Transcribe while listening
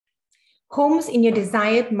Homes in your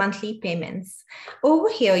desired monthly payments. Over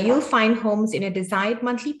here, you'll find homes in your desired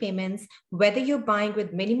monthly payments, whether you're buying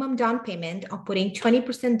with minimum down payment or putting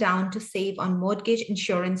 20% down to save on mortgage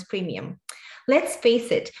insurance premium. Let's face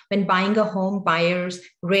it, when buying a home, buyers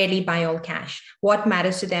rarely buy all cash. What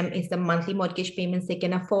matters to them is the monthly mortgage payments they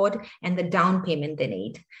can afford and the down payment they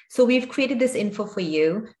need. So we've created this info for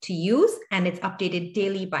you to use, and it's updated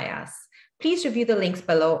daily by us. Please review the links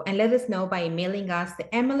below and let us know by emailing us the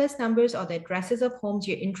MLS numbers or the addresses of homes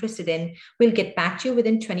you're interested in. We'll get back to you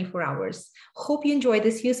within 24 hours. Hope you enjoy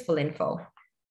this useful info.